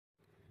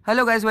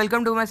Hello guys,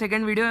 welcome to my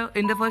second video.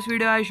 In the first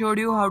video I showed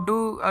you how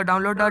to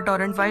download the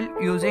torrent file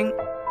using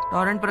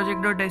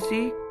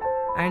torrentproject.sc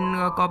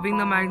and copying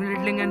the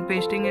magnetic link and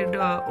pasting it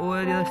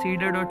over the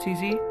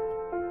Seedr.cc.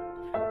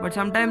 But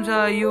sometimes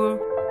you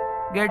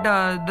get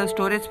the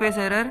storage space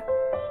error,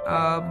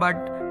 but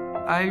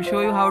I'll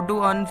show you how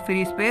to earn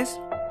free space.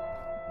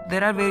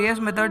 There are various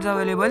methods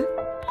available,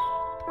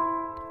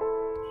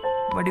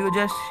 but you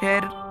just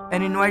share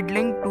an invite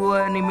link to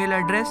an email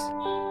address.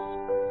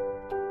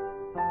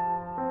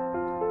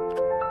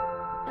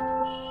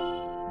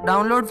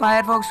 Download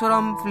Firefox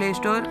from Play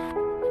Store.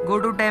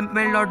 Go to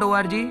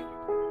tempmail.org.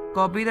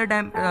 Copy that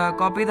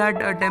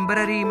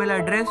temporary email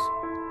address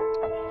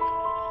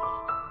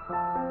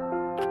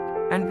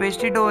and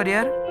paste it over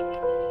here.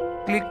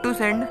 Click to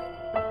send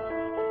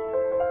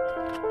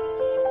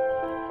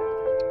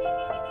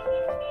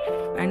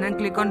and then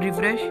click on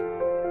refresh.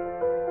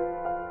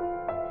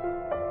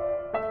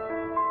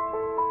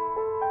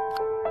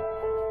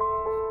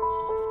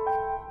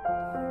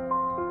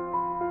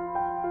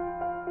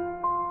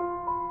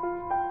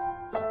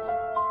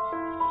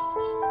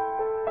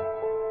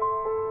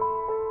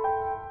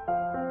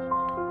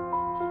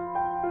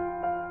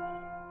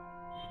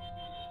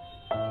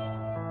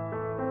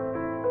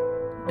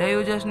 There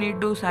you just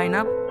need to sign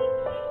up.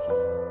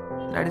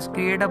 That is,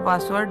 create a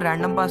password,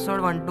 random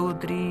password 1 2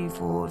 3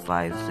 4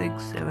 5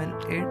 6 7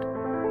 8.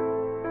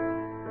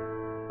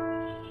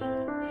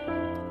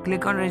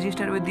 Click on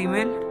register with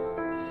email.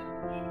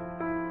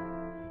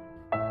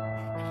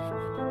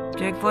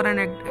 Check for an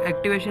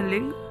activation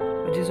link,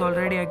 which is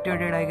already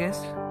activated, I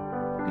guess.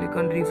 Click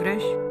on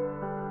refresh.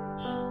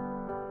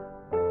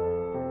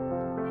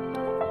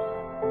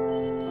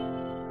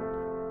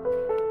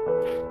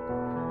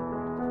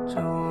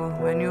 So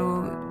when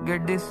you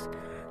get this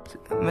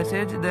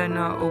message, then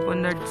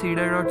open that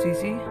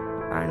Seedr.cc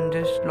and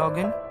just log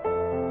in.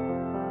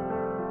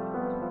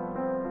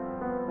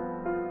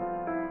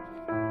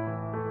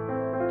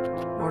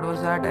 What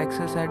was that?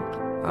 Access at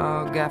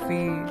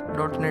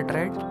gaffy.net,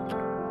 right?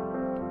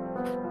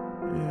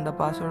 The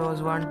password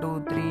was 1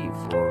 2 3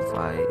 4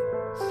 5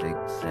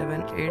 6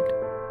 7 8.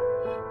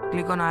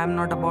 Click on I am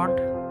not a bot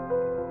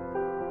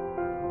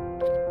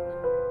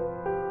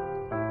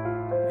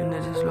and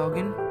then just log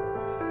in.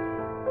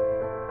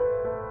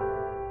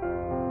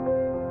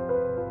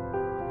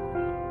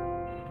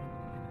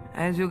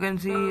 As you can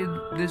see,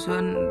 this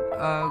one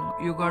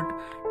you got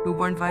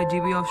 2.5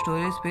 GB of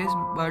storage space,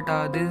 but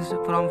this is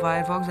from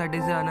Firefox. That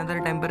is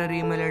another temporary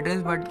email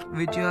address, but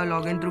which you are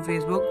logged in through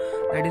Facebook.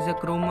 That is a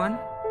Chrome one.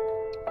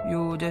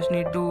 You just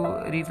need to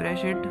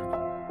refresh it.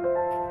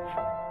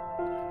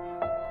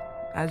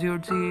 As you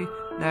would see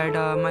that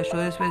my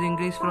storage space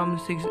increased from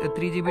 3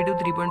 GB to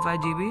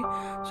 3.5 GB.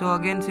 So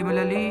again,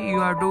 similarly,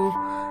 you have to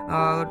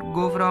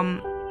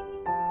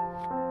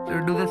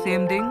do the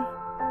same thing.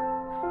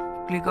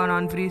 Click on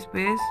unfree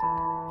space,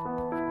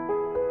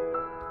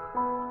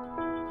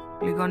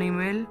 click on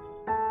email,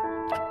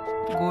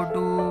 go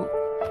to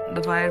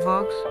the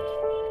Firefox,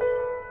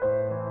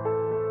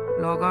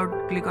 log out,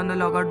 click on the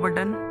logout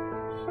button,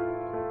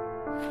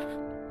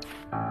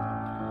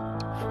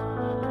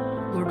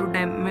 go to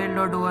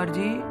tempmail.org,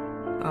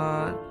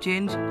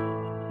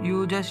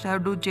 you just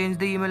have to change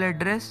the email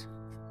address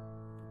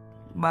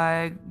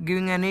by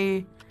giving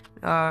any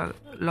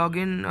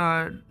login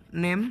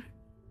name.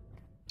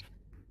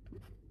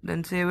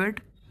 Then save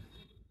it.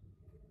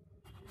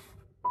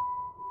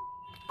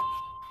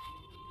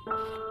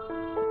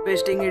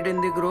 Pasting it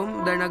in the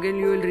Chrome. Then again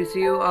you will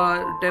receive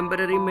a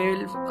temporary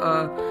mail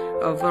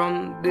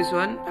from this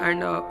one,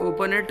 and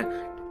open it,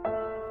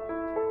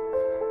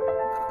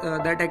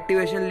 that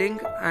activation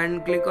link,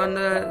 and click on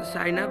the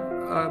sign up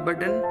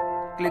button.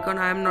 Click on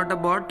I am not a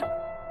bot.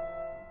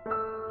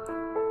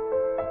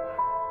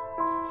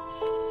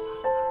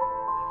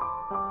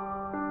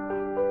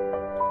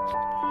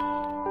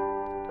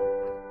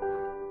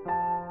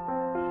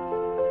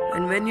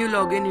 And when you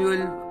log in, you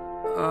will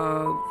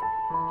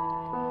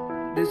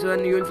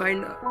you will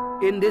find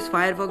in this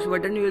Firefox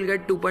button you will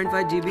get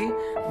 2.5 GB,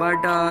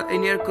 but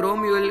in your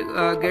Chrome you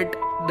will get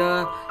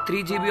the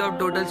 3 GB of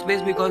total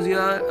space, because you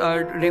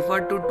are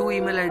referred to two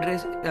email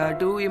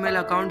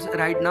accounts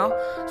right now.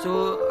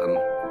 So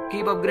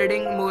keep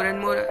upgrading more and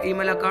more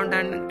email account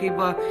and keep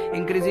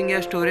increasing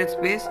your storage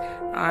space.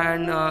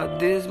 And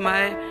this is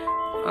my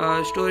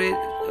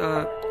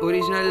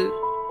original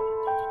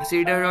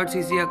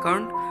Seedr.cc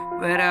account,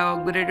 where I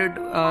upgraded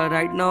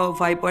right now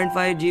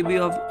 5.5 GB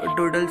of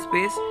total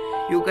space.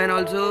 You can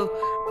also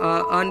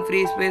earn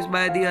free space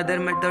by the other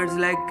methods,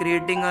 like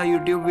creating a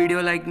YouTube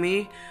video like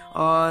me,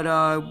 or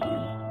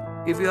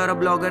if you are a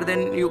blogger,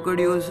 then you could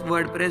use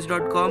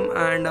wordpress.com,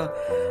 and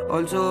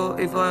also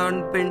if you are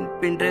on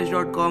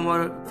pinterest.com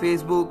or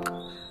Facebook,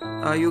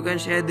 you can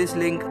share this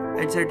link,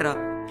 etc.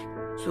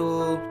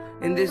 So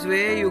in this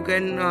way you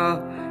can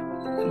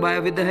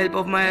with the help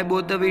of my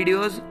both the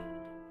videos,